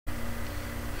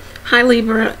Hi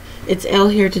Libra, it's Elle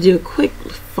here to do a quick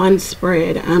fun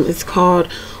spread. It's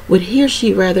called Would He or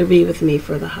She Rather Be With Me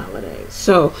for the Holidays?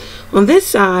 So on this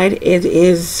side it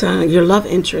is your love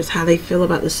interest, how they feel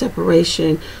about the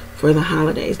separation for the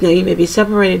holidays. Now you may be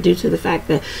separated due to the fact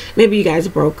that maybe you guys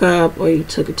broke up or you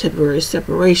took a temporary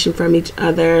separation from each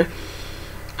other.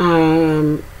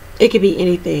 It could be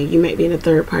anything. You might be in a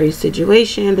third party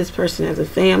situation. This person has a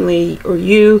family or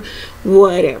you,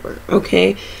 whatever.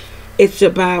 Okay. It's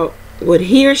about would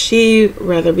he or she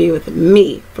rather be with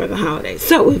me for the holidays.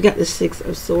 So we've got the Six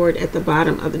of Swords at the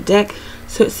bottom of the deck.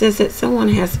 So it says that someone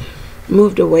has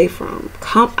moved away from,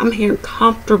 I'm hearing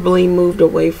comfortably moved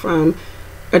away from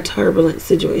a turbulent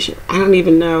situation. I don't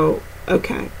even know.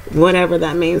 Okay. Whatever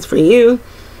that means for you.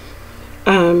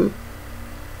 I'm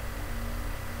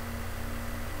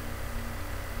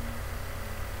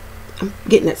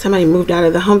getting that somebody moved out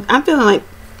of the home. I'm feeling like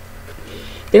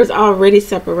there's already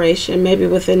separation, maybe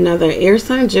with another air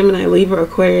sign, Gemini, Libra,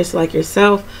 Aquarius like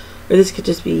yourself, or this could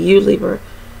just be you, Libra.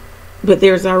 But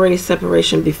there's already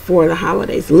separation before the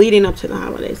holidays, leading up to the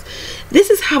holidays. This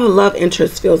is how the love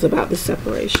interest feels about the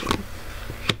separation.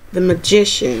 The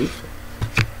Magician,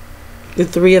 the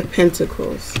Three of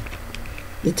Pentacles,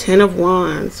 the Ten of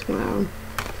Wands, wow,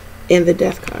 and the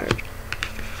Death card.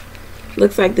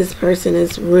 Looks like this person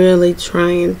is really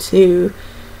trying to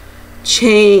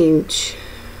change,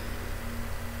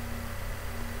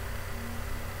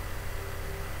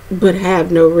 but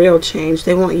have no real change.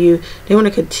 They want you, they want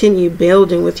to continue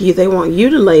building with you. They want you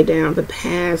to lay down the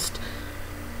past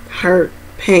hurt,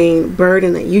 pain,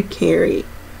 burden that you carry,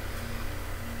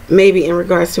 maybe in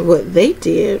regards to what they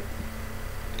did.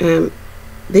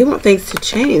 They want things to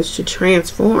change, to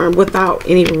transform without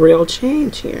any real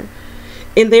change here.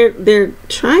 And they're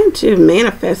trying to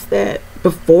manifest that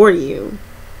before you.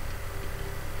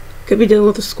 Could be dealing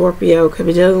with a Scorpio, could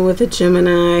be dealing with a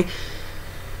Gemini,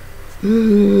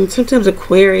 sometimes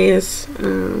Aquarius,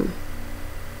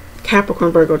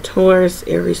 Capricorn, Virgo, Taurus,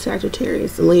 Aries,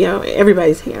 Sagittarius, Leo.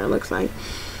 Everybody's here, it looks like.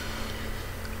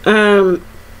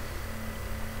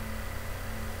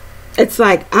 It's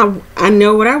like I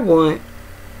know what I want,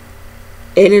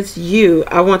 and it's you.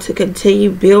 I want to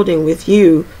continue building with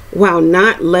you while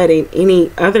not letting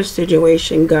any other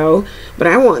situation go, but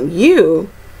I want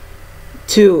you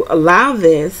to allow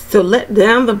this, to let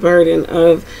down the burden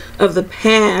of the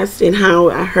past and how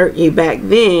I hurt you back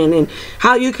then and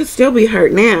how you could still be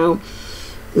hurt now.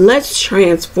 Let's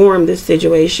transform this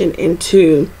situation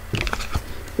into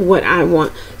what I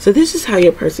want. So this is how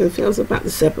your person feels about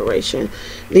the separation.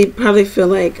 They probably feel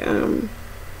like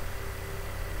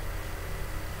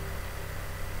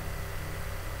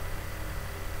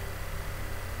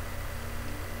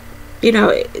you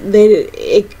know,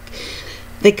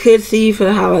 they could see you for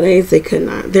the holidays. They could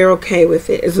not. They're okay with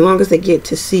it as long as they get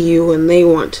to see you when they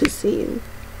want to see you.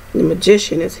 The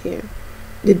Magician is here.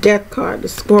 The Death card, the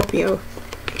Scorpio.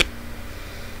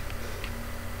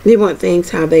 They want things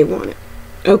how they want it.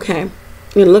 Okay.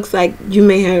 It looks like you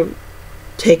may have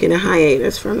taken a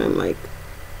hiatus from them. Like,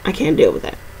 I can't deal with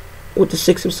that. With the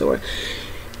Six of Swords.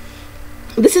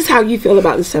 This is how you feel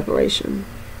about the separation.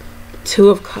 Two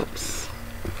of Cups.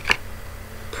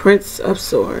 Prince of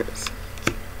Swords.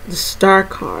 The Star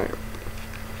card.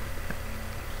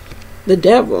 The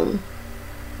Devil.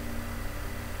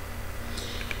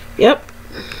 Yep.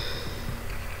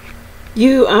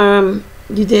 You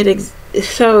did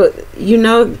so you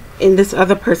know, and this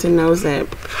other person knows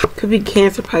that. Could be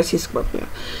Cancer, Pisces, Scorpio.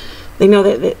 They know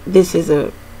that this is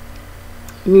a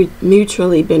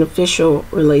mutually beneficial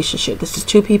relationship. This is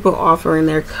two people offering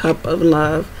their cup of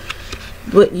love,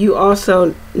 but you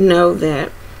also know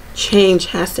that change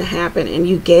has to happen, and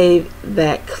you gave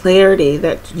that clarity,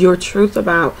 that your truth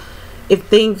about if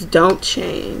things don't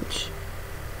change,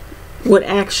 what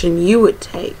action you would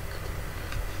take.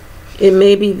 It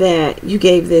may be that you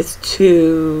gave this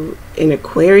to an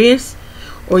Aquarius,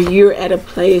 or you're at a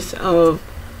place of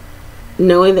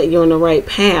knowing that you're on the right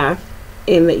path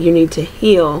and that you need to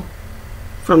heal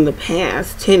from the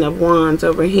past. Ten of Wands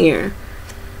over here.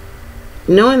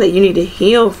 Knowing that you need to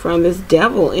heal from this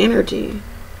devil energy.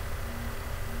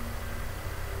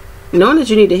 Knowing that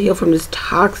you need to heal from this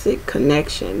toxic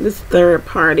connection, this third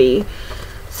party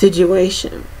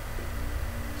situation.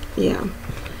 Yeah.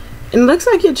 It looks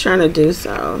like you're trying to do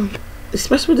so,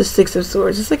 especially with the Six of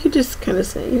Swords. It's like you just kind of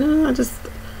say, you know,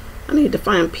 I need to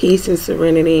find peace and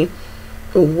serenity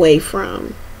away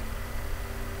from.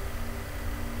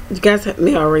 You guys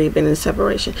may already been in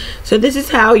separation. So this is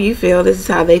how you feel. This is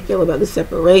how they feel about the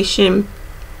separation.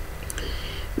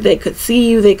 They could see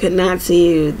you, they could not see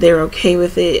you. They're okay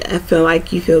with it. I feel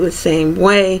like you feel the same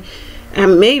way.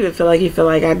 And maybe feel like you feel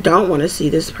like I don't want to see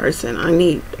this person. I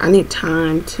need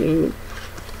time to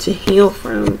heal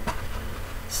from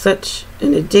such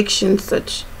an addiction,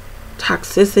 such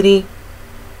toxicity.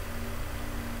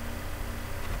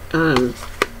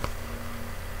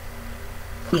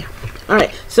 Yeah. All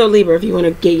right. So Libra, if you want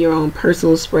to get your own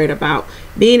personal spread about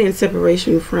being in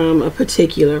separation from a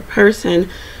particular person,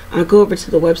 go over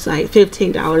to the website.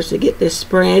 $15 to get this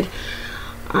spread.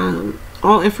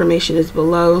 All information is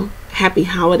below. Happy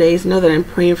holidays. Know that I'm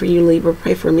praying for you, Libra.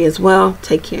 Pray for me as well.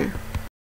 Take care.